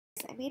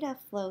I made a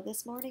flow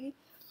this morning.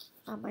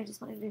 I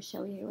just wanted to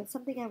show you. It's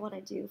something I want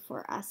to do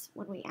for us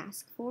when we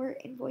ask for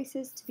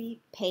invoices to be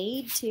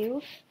paid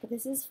too. But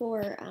this is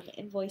for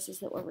invoices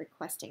that we're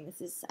requesting.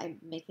 I'm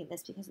making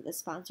this because of the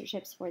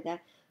sponsorships for the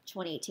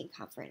 2018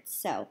 conference.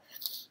 So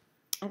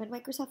I'm in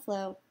Microsoft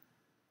Flow.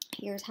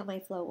 Here's how my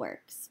flow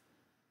works.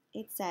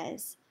 It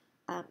says,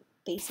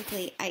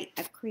 basically,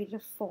 I've created a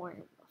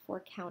form for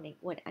accounting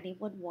when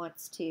anyone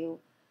wants to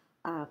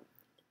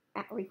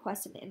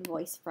request an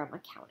invoice from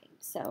accounting.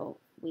 So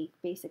we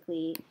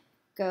basically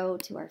go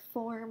to our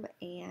form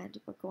and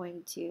we're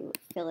going to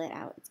fill it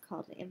out. It's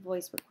called an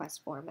invoice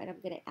request form, and I'm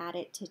going to add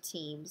it to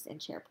Teams and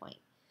Sharepoint.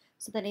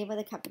 So the name of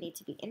the company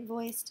to be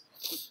invoiced,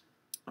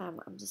 I'm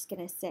just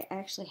going to say, I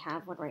actually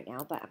have one right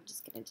now, but I'm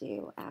just going to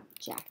do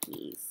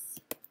Jackie.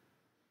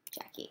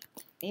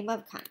 Name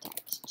of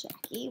contact,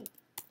 Jackie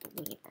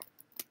Wiener.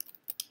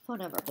 Phone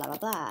number, blah, blah,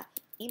 blah.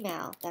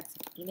 Email, that's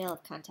email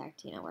of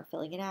contact, we're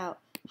filling it out.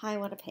 Hi, I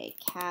want to pay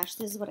cash.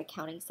 This is what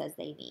accounting says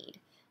they need.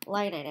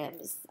 Line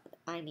items,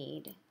 I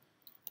need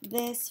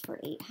this for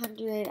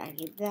 800. I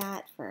need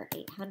that for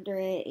 800,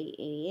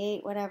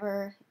 888,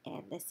 whatever.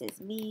 And this is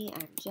me.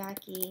 I'm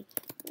Jackie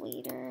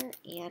Wiener,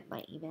 and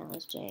my email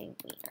is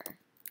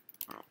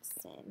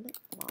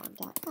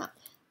jwiener@sinlawn.com.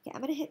 Okay,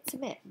 I'm going to hit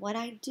submit. When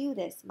I do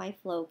this, my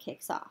flow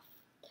kicks off.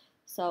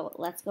 So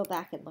let's go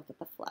back and look at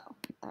the flow.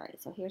 All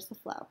right, so here's the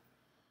flow.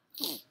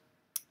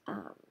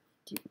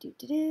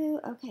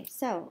 Okay,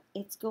 so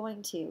it's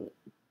going to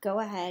go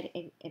ahead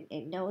and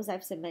it knows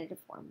I've submitted a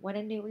form. When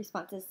a new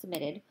response is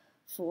submitted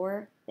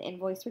for the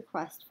invoice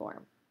request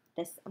form,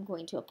 I'm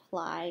going to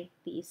apply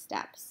these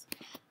steps.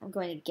 I'm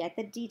going to get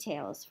the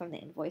details from the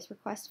invoice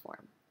request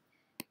form,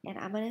 and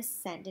I'm going to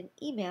send an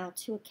email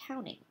to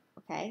accounting,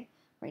 okay?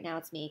 Right now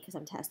it's me because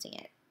I'm testing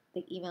it.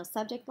 The email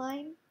subject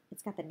line,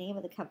 it's got the name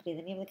of the company,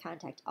 the name of the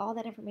contact, all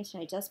that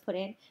information I just put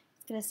in.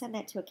 It's going to send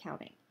that to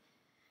accounting.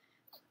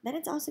 Then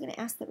it's also going to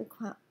ask that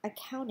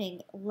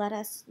accounting let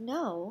us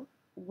know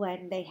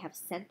when they have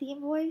sent the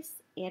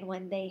invoice and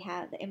when the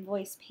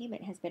invoice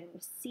payment has been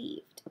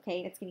received. Okay,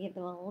 and it's going to give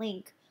them a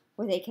link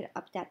where they can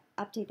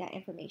update that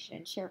information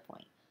in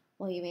SharePoint.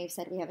 Well, you may have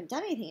said we haven't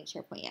done anything in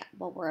SharePoint yet.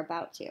 Well, we're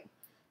about to.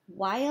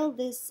 While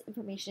this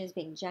information is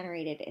being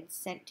generated and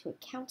sent to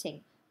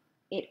accounting,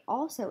 it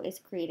also is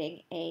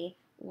creating a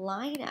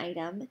line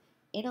item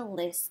in a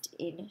list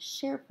in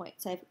SharePoint.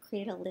 So I've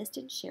created a list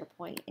in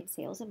SharePoint in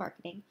sales and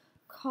marketing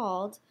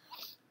called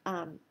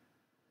our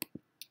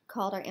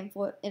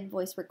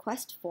invoice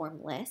request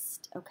form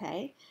list,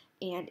 okay?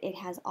 And it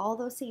has all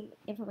those same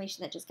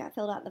information that just got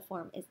filled out in the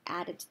form is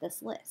added to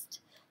this list.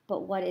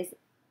 But what is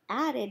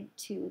added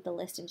to the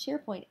list in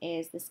SharePoint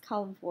is this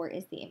column 4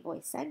 is the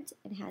invoice sent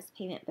and has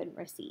payment been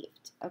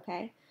received,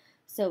 okay?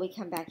 So we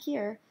come back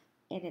here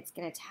and it's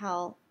going to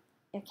tell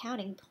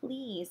accounting,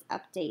 please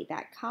update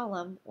that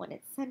column when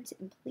it's sent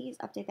and please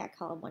update that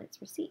column when it's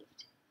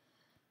received.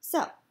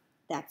 So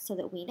that's so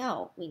that we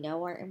know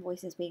our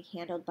invoice is being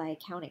handled by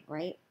accounting,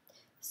 right?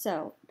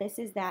 So this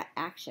is that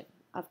action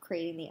of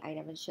creating the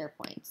item in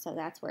SharePoint. So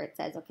that's where it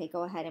says, okay,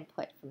 go ahead and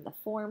put from the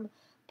form,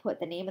 put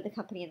the name of the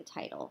company and the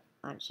title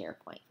on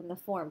SharePoint. From the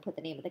form, put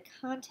the name of the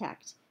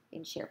contact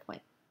in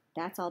SharePoint.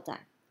 That's all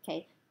done,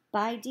 okay?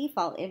 By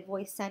default,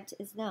 invoice sent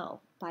is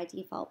no. By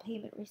default,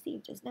 payment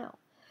received is no.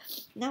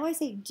 Now I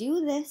say do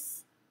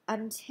this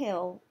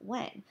until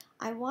when?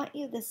 I want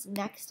you, this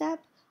next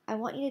step, I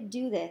want you to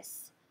do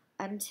this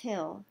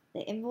until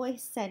the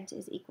invoice sent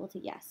is equal to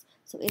yes.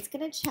 So it's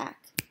going to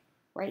check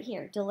right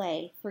here,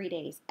 delay 3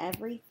 days,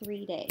 every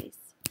 3 days.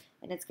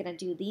 And it's going to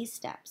do these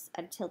steps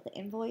until the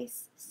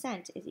invoice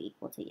sent is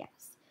equal to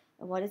yes.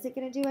 And what is it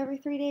going to do every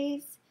 3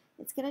 days?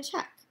 It's going to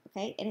check,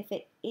 okay? And if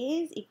it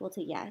is equal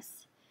to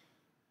yes,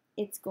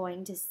 it's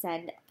going to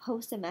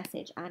post a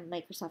message on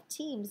Microsoft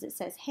Teams that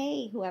says,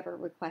 hey, whoever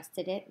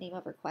requested it, name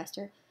of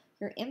requester,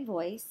 your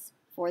invoice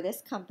for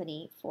this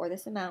company, for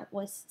this amount,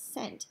 was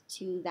sent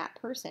to that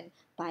person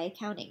by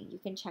accounting. You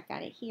can check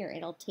on it here.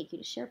 It'll take you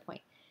to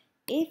SharePoint.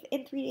 If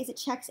in 3 days it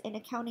checks and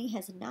accounting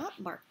has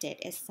not marked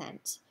it as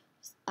sent,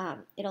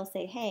 it'll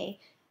say, hey,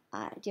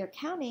 dear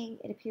accounting,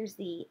 it appears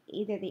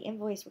either the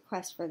invoice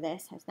request for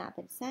this has not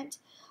been sent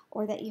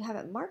or that you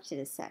haven't marked it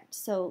as sent.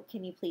 So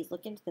can you please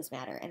look into this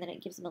matter? And then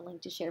it gives them a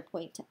link to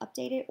SharePoint to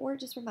update it or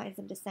just reminds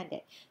them to send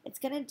it. It's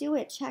going to do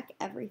it check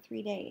every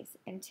 3 days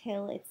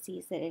until it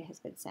sees that it has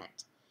been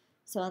sent.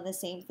 So on the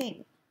same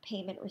thing,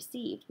 payment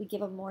received, we give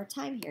them more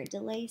time here,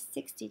 delay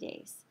 60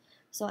 days.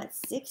 So at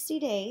 60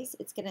 days,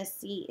 it's going to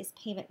see is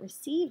payment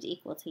received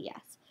equal to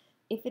yes.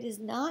 If it is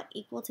not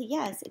equal to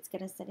yes, it's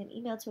going to send an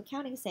email to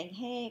accounting saying,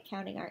 hey,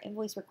 accounting, our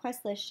invoice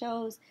request list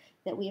shows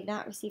that we have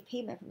not received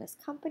payment from this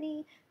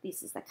company.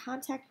 This is the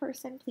contact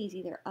person. Please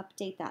either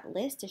update that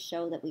list to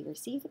show that we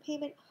received the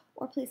payment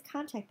or please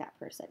contact that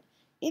person.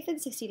 If in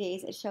 60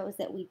 days it shows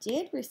that we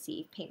did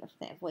receive payment for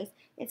the invoice,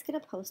 it's going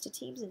to post to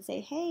Teams and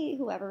say, hey,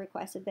 whoever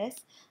requested this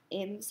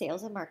in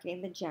sales and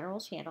marketing, the general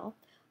channel,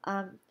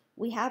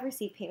 we have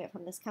received payment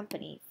from this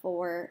company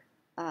for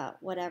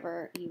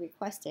whatever you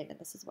requested. And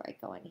this is where I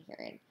go in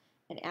here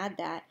and add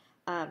that.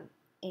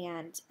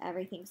 and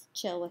everything's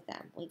chill with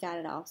them. We got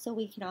it all. So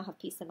we can all have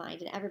peace of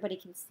mind and everybody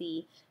can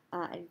see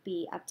and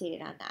be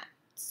updated on that.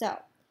 So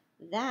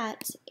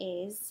that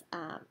is,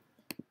 I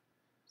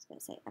was going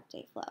to say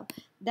update flow.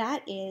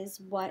 That is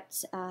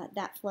what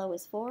that flow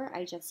is for.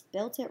 I just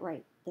built it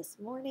right this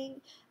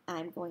morning.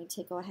 I'm going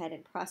to go ahead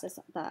and process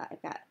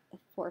I've got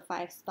 4 or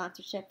 5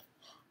 sponsorship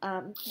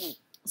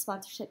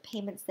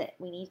payments that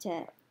we need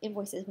to,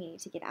 invoices we need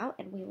to get out,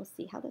 and we will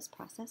see how this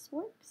process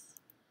works.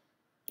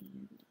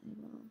 And I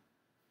will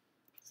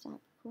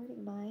stop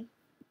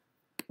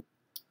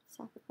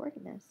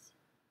recording this.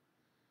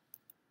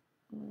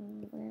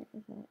 Where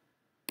is it?